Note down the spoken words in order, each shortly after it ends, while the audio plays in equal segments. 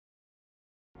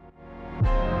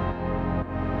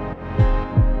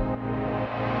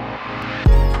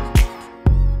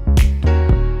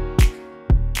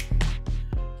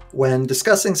When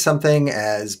discussing something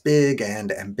as big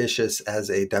and ambitious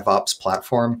as a DevOps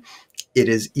platform, it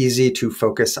is easy to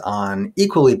focus on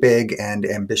equally big and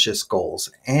ambitious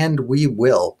goals, and we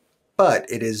will. But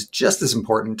it is just as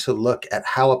important to look at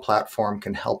how a platform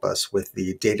can help us with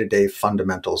the day-to-day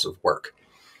fundamentals of work.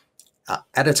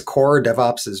 At its core,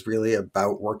 DevOps is really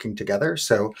about working together.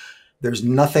 So there's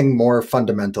nothing more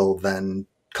fundamental than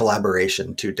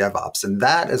collaboration to DevOps. And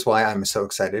that is why I'm so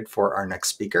excited for our next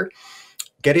speaker.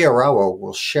 Getty Orawo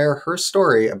will share her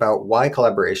story about why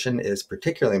collaboration is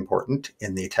particularly important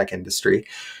in the tech industry,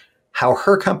 how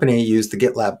her company used the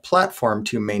GitLab platform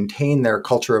to maintain their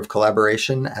culture of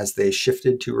collaboration as they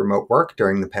shifted to remote work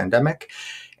during the pandemic,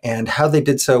 and how they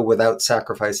did so without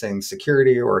sacrificing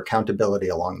security or accountability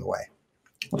along the way.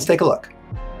 Let's take a look.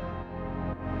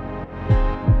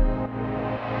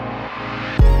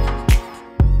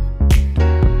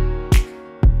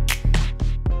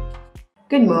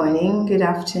 Good morning, good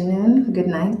afternoon, good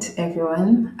night,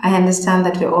 everyone. I understand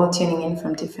that we're all tuning in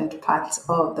from different parts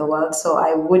of the world, so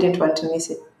I wouldn't want to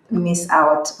miss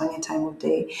out on your time of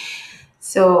day.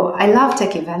 So I love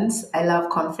tech events, I love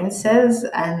conferences,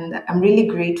 and I'm really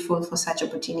grateful for such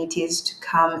opportunities to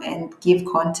come and give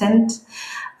content.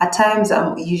 At times,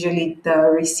 I'm usually the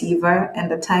receiver,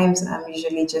 and at times, I'm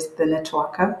usually just the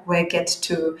networker, where I get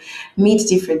to meet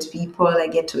different people, I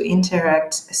get to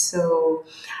interact. So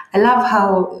I love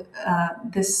how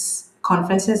this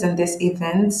conferences and these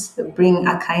events bring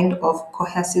a kind of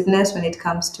cohesiveness when it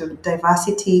comes to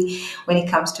diversity, when it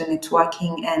comes to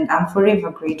networking, and I'm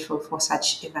forever grateful for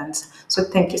such events. So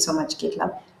thank you so much,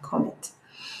 GitLab Commit.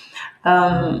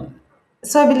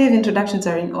 So I believe introductions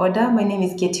are in order. My name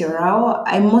is Getty Orawo.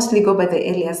 I mostly go by the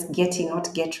alias Getty,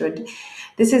 not Gertrude.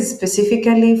 This is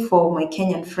specifically for my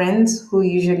Kenyan friends who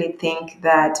usually think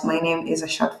that my name is a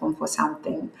short form for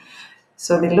something.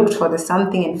 So they looked for the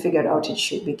something and figured out it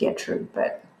should be Gertrude,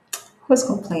 but who's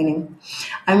complaining?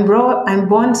 I'm born,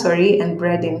 and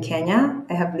bred in Kenya.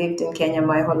 I have lived in Kenya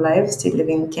my whole life, still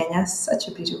living in Kenya, such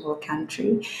a beautiful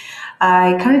country.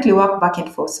 I currently work back end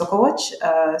for SocoWatch.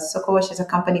 SocoWatch is a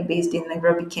company based in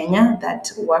Nairobi, Kenya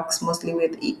that works mostly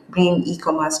with bringing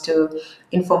e-commerce to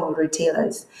informal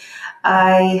retailers.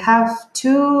 I have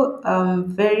two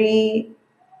very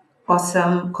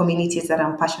awesome communities that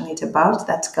I'm passionate about.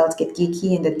 That's Girls Get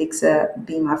Geeky and Elixir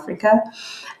Beam Africa.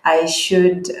 I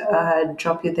should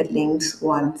drop you the links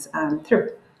once I'm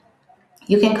through.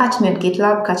 You can catch me on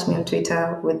GitLab, catch me on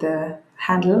Twitter with the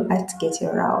handle at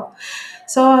GettyOrawo.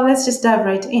 So let's just dive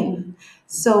right in.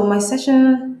 So my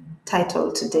session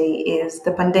title today is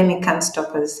The Pandemic Can't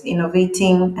Stop Us,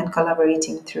 Innovating and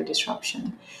Collaborating Through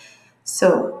Disruption.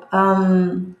 So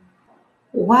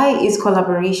why is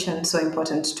collaboration so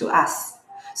important to us?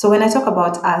 So when I talk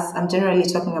about us, I'm generally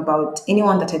talking about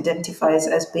anyone that identifies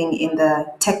as being in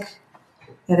the tech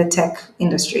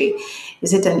industry.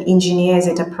 Is it an engineer? Is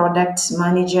it a product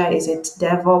manager? Is it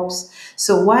DevOps?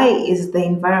 So why is the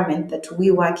environment that we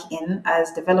work in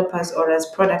as developers or as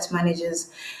product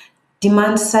managers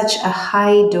demand such a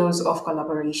high dose of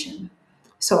collaboration?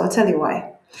 So I'll tell you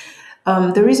why.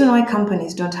 The reason why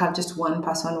companies don't have just one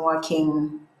person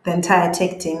working the entire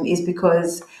tech team is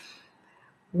because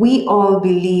we all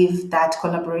believe that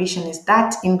collaboration is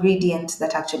that ingredient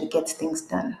that actually gets things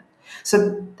done.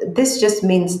 So this just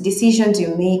means decisions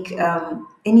you make,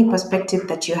 any perspective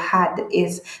that you had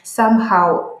is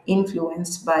somehow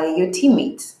influenced by your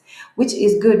teammates, which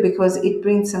is good because it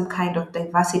brings some kind of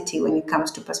diversity when it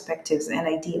comes to perspectives and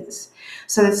ideas.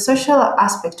 So the social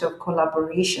aspect of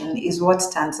collaboration is what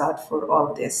stands out for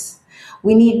all this.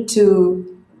 We need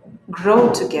to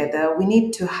grow together. We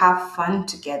need to have fun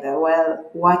together while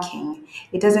working.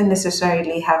 It doesn't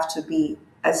necessarily have to be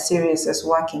as serious as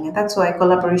working. And that's why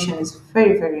collaboration is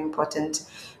very, very important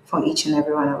for each and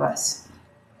every one of us.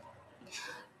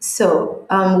 So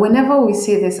whenever we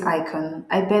see this icon,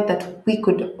 I bet that we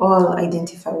could all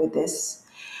identify with this.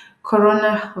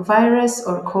 Coronavirus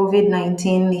or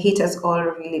COVID-19 hit us all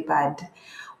really bad.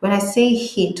 When I say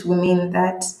hit, we mean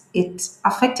that it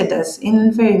affected us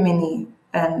in very many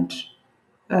and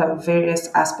various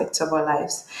aspects of our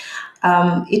lives.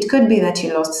 It could be that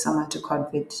you lost someone to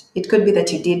COVID. It could be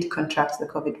that you did contract the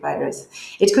COVID virus.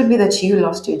 It could be that you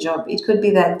lost your job. It could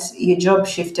be that your job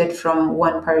shifted from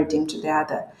one paradigm to the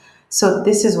other. So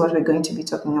this is what we're going to be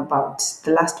talking about,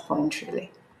 the last point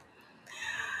really.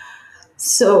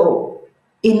 So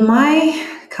in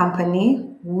my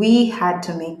company, we had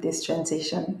to make this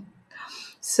transition.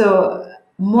 So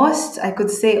I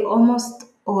could say almost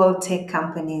all tech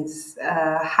companies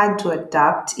had to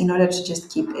adapt in order to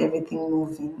just keep everything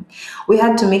moving. We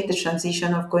had to make the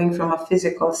transition of going from a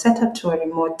physical setup to a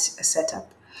remote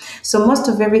setup. So most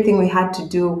of everything we had to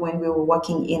do when we were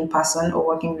working in person or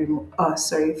working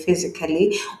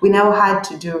physically, we now had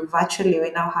to do virtually.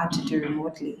 We now had to do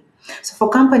remotely. So for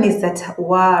companies that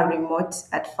were remote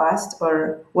at first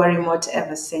or were remote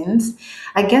ever since,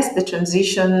 I guess the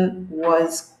transition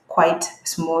was quite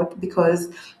smooth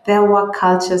because their work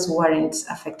cultures weren't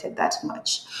affected that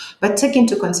much. But take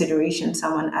into consideration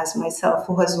someone as myself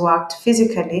who has worked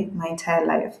physically my entire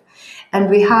life, and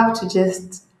we have to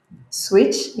just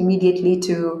switch immediately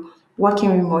to working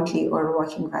remotely or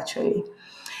working virtually.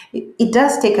 It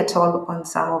does take a toll on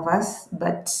some of us,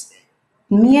 but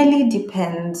merely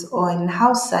depends on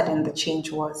how sudden the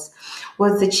change was.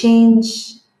 Was the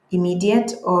change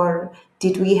immediate or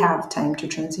did we have time to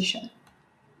transition?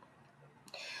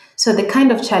 So, the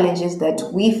kind of challenges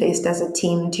that we faced as a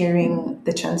team during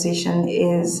the transition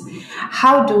is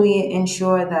how do we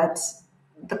ensure that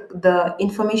the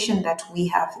information that we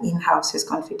have in house is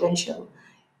confidential?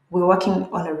 We're working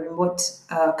on a remote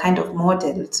kind of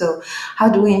model. So, how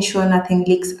do we ensure nothing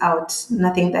leaks out,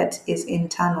 nothing that is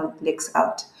internal leaks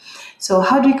out? So,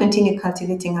 how do we continue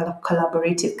cultivating a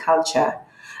collaborative culture?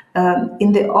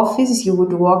 In the office, you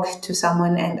would walk to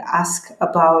someone and ask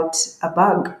about a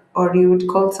bug, or you would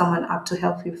call someone up to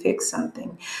help you fix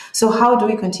something. So, how do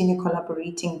we continue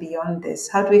collaborating beyond this?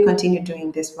 How do we continue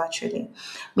doing this virtually?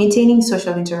 Maintaining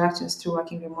social interactions through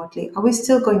working remotely. Are we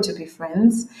still going to be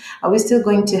friends? Are we still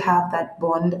going to have that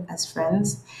bond as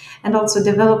friends? And also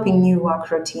developing new work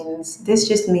routines. This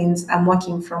just means I'm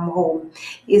working from home.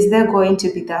 Is there going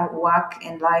to be that work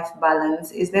and life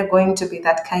balance? Is there going to be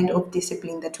that kind of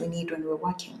discipline that we need when we're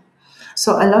working?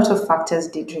 So a lot of factors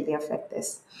did really affect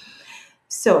this.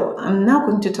 So I'm now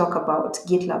going to talk about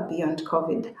GitLab beyond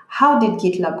COVID. How did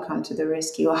GitLab come to the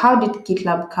rescue? How did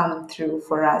GitLab come through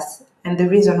for us? And the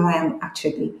reason why I'm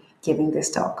actually giving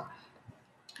this talk.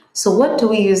 So what do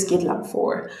we use GitLab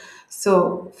for?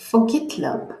 So for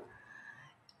GitLab,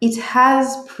 it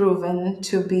has proven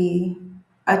to be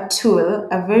a tool,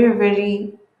 a very,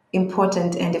 very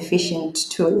important and efficient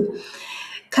tool.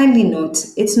 Kindly note,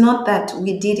 it's not that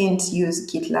we didn't use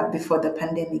GitLab before the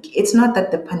pandemic. It's not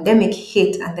that the pandemic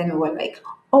hit and then we were like,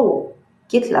 oh,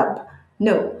 GitLab.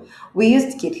 No, we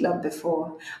used GitLab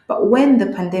before. But when the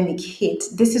pandemic hit,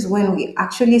 this is when we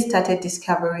actually started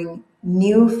discovering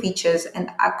new features and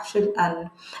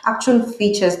actual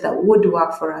features that would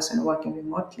work for us when working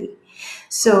remotely.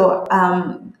 So,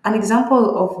 an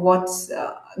example of what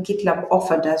GitLab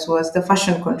offered us was the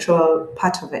version control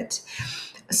part of it.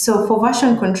 So for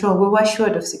version control, we were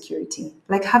assured of security,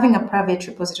 like having a private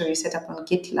repository set up on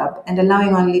GitLab and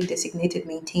allowing only designated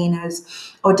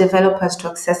maintainers or developers to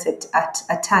access it at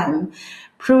a time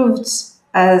proved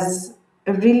as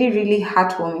a really, really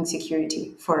heartwarming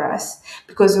security for us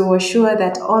because we were sure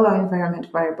that all our environment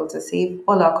variables are safe,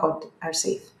 all our code are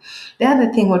safe. The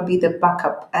other thing would be the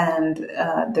backup and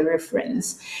the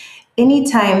reference.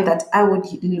 Anytime that I would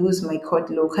lose my code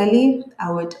locally,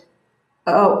 I would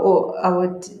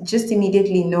just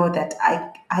immediately know that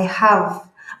I have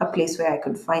a place where I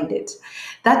could find it.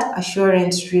 That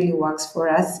assurance really works for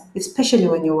us, especially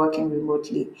when you're working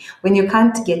remotely, when you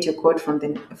can't get your code from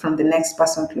the next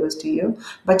person close to you,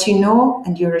 but you know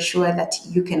and you're assured that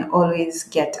you can always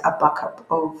get a backup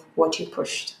of what you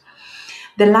pushed.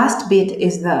 The last bit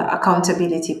is the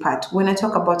accountability part. When I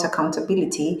talk about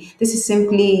accountability, this is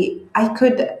simply I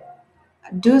could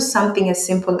do something as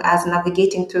simple as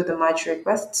navigating through the merge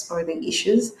requests or the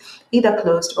issues, either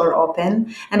closed or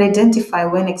open, and identify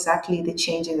when exactly the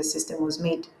change in the system was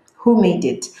made, who made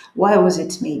it, why was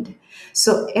it made.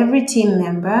 So every team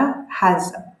member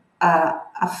has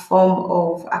a form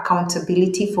of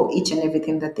accountability for each and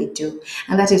everything that they do,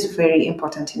 and that is very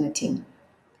important in a team.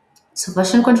 So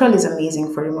version control is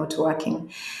amazing for remote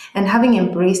working. And having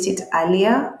embraced it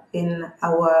earlier in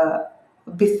our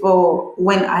before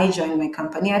when I joined my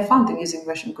company, I found them using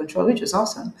version control, which was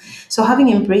awesome. So having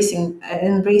embraced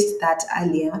that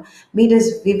earlier made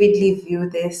us vividly view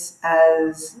this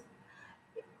as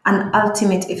an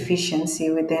ultimate efficiency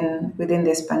within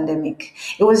this pandemic.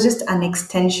 It was just an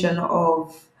extension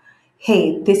of,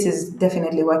 hey, this is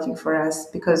definitely working for us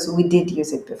because we did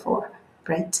use it before,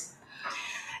 right?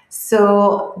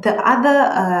 So the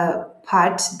other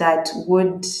part that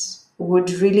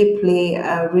would really play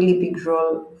a really big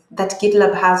role that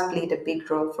GitLab has played a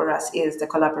big role for us is the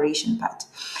collaboration part.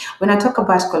 When I talk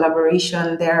about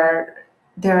collaboration, there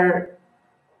are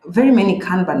very many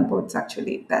Kanban boards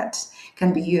actually that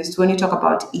can be used when you talk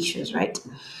about issues, right?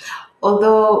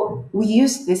 Although we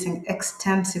use this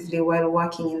extensively while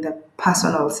working in the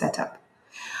personal setup.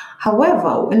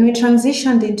 However, when we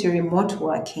transitioned into remote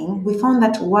working, we found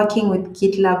that working with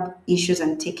GitLab issues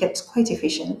and tickets quite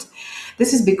efficient.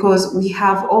 This is because we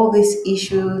have all these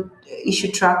issue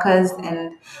trackers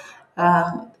and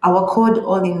our code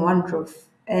all in one roof,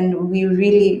 and we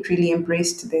really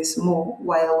embraced this more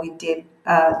while we did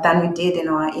than we did in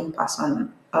our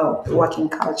in-person working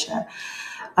culture.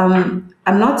 I'm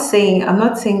not saying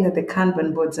that the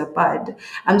Kanban boards are bad.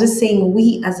 I'm just saying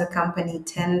we as a company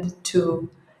tend to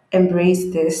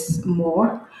embrace this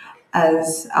more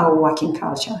as our working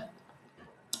culture.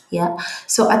 Yeah.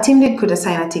 So a team lead could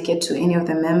assign a ticket to any of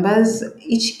the members.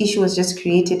 Each issue was just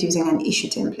created using an issue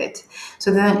template.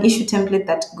 So there's an issue template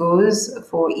that goes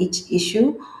for each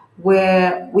issue,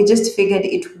 where we just figured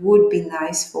it would be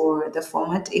nice for the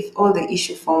format if all the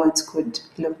issue formats could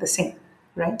look the same,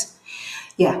 right?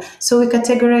 Yeah, so we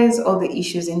categorize all the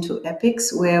issues into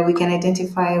epics where we can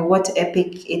identify what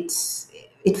epic it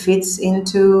fits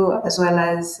into, as well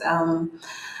as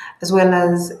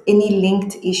any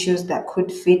linked issues that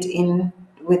could fit in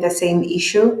with the same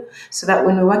issue, so that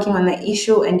when we're working on the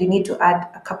issue and you need to add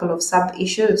a couple of sub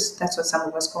issues, that's what some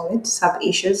of us call it, sub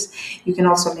issues, you can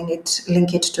also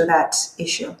link it to that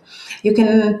issue. You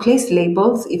can place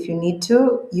labels if you need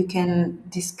to, you can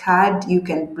discard, you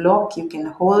can block, you can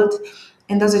hold,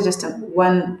 and those are just some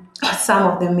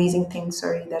of the amazing things,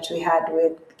 that we had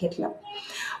with GitLab.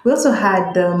 We also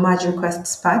had the merge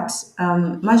requests part.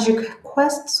 Merge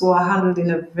requests were handled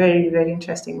in a very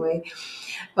interesting way.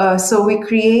 So we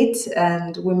create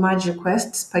and we merge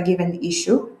requests per given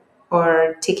issue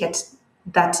or ticket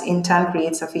that in turn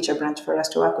creates a feature branch for us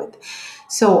to work with.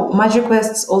 So merge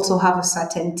requests also have a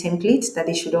certain template that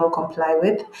they should all comply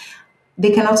with.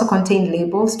 They can also contain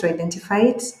labels to identify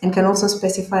it and can also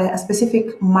specify a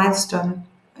specific milestone,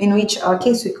 in which our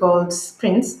case we called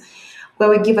sprints, where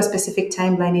we give a specific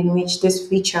timeline in which this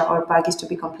feature or bug is to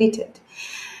be completed.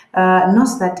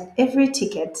 Note that every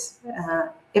ticket,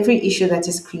 every issue that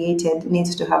is created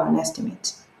needs to have an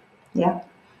estimate. Yeah,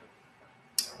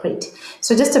 great.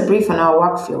 So just a brief on our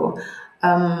workflow.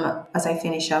 As I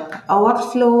finish up, our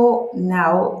workflow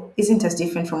now isn't as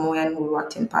different from when we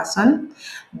worked in person.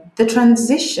 The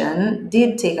transition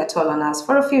did take a toll on us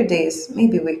for a few days,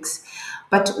 maybe weeks.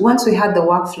 But once we had the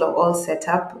workflow all set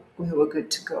up, we were good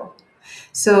to go.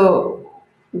 So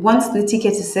once the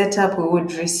ticket is set up, we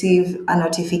would receive a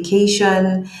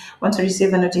notification. Once we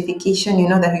receive a notification, you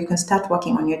know that you can start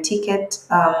working on your ticket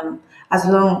as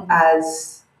long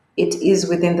as it is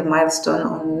within the milestone,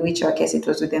 on which our case it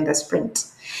was within the sprint.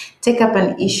 Take up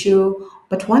an issue,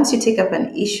 but once you take up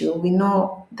an issue, we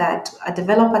know that a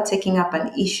developer taking up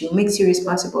an issue makes you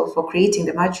responsible for creating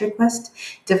the merge request,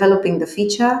 developing the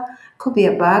feature, could be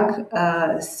a bug,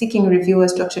 seeking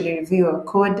reviewers to actually review our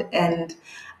code and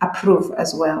approve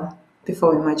as well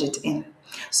before we merge it in.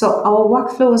 So our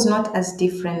workflow was not as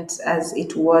different as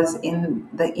it was in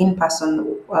the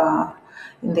in-person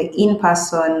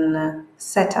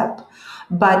setup,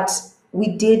 but we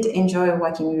did enjoy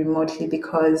working remotely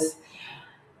because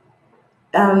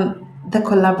the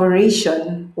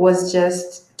collaboration was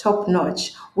just top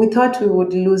notch. We thought we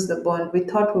would lose the bond. We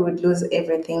thought we would lose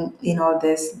everything in all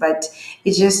this, but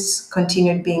it just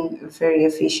continued being very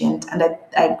efficient. And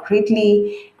I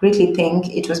greatly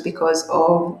think it was because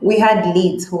of we had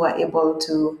leads who were able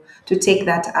to take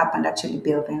that up and actually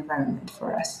build the environment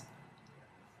for us.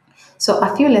 So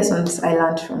a few lessons I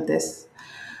learned from this.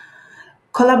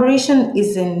 Collaboration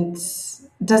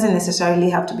doesn't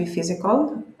necessarily have to be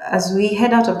physical. As we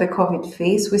head out of the COVID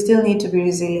phase, we still need to be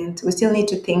resilient. We still need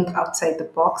to think outside the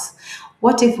box.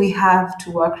 What if we have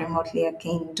to work remotely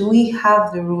again? Do we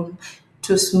have the room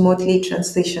to smoothly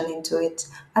transition into it?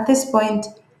 At this point,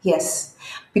 yes,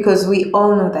 because we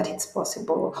all know that it's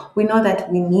possible. We know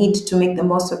that we need to make the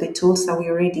most of the tools that we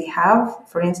already have,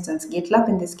 for instance, GitLab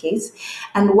in this case.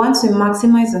 And once we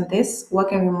maximize on this,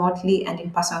 working remotely and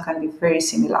in person can be very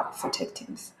similar for tech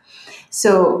teams.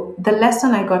 So the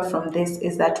lesson I got from this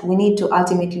is that we need to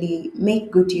ultimately make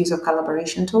good use of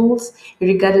collaboration tools,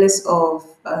 regardless of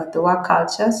the work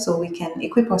culture, so we can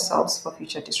equip ourselves for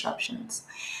future disruptions.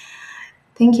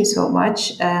 Thank you so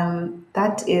much.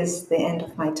 That is the end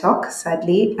of my talk,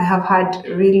 sadly. I have had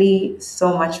really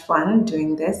so much fun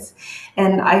doing this,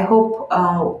 and I hope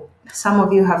some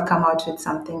of you have come out with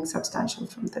something substantial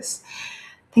from this.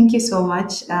 Thank you so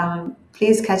much.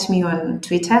 Please catch me on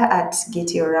Twitter at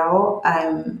Getty Orawo.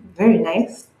 I'm very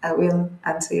nice. I will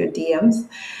answer your DMs.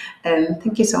 And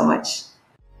thank you so much.